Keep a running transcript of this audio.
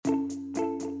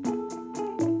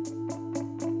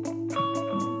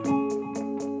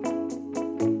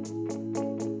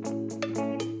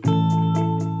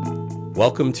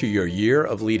Welcome to your year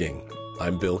of leading.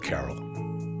 I'm Bill Carroll.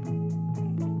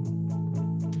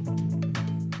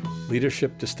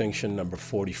 Leadership distinction number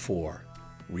 44,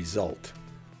 result.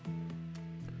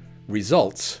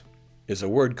 Results is a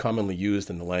word commonly used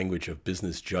in the language of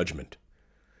business judgment.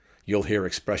 You'll hear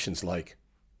expressions like,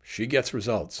 "She gets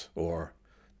results," or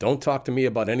 "Don't talk to me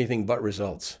about anything but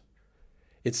results."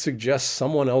 It suggests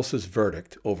someone else's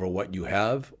verdict over what you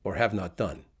have or have not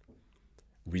done.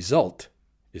 Result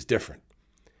is different.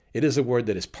 It is a word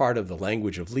that is part of the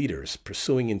language of leaders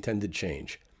pursuing intended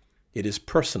change. It is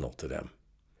personal to them.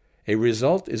 A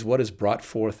result is what is brought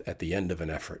forth at the end of an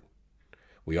effort.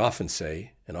 We often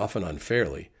say, and often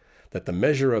unfairly, that the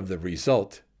measure of the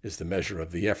result is the measure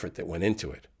of the effort that went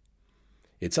into it.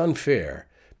 It's unfair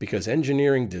because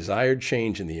engineering desired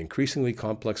change in the increasingly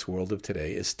complex world of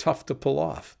today is tough to pull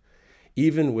off,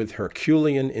 even with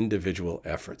Herculean individual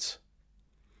efforts.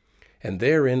 And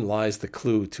therein lies the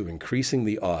clue to increasing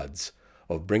the odds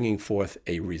of bringing forth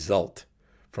a result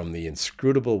from the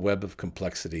inscrutable web of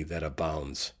complexity that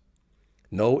abounds.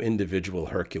 No individual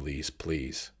Hercules,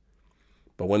 please.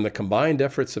 But when the combined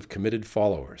efforts of committed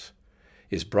followers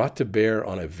is brought to bear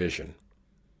on a vision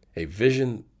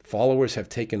followers have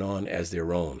taken on as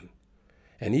their own,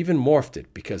 and even morphed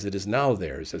it because it is now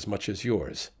theirs as much as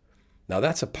yours. Now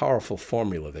that's a powerful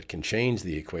formula that can change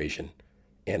the equation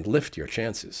and lift your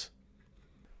chances.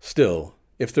 Still,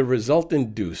 if the result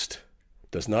induced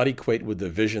does not equate with the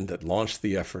vision that launched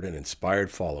the effort and inspired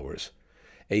followers,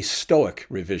 a stoic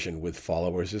revision with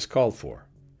followers is called for.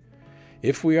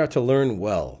 If we are to learn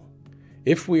well,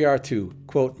 if we are to,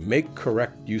 quote, make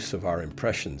correct use of our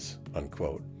impressions,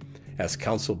 unquote, as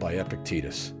counseled by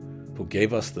Epictetus, who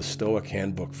gave us the Stoic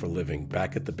handbook for living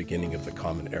back at the beginning of the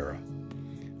Common Era,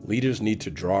 leaders need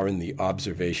to draw in the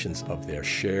observations of their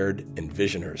shared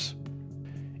envisioners.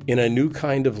 In a new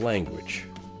kind of language,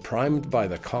 primed by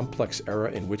the complex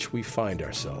era in which we find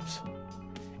ourselves,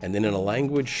 and in a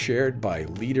language shared by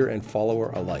leader and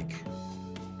follower alike,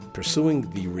 pursuing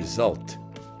the result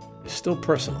is still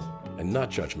personal and not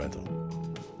judgmental,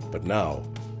 but now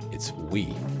it's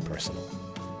we personal.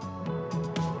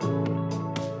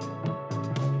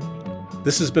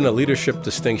 This has been a leadership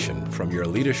distinction from your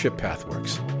Leadership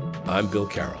Pathworks. I'm Bill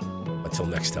Carroll. Until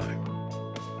next time.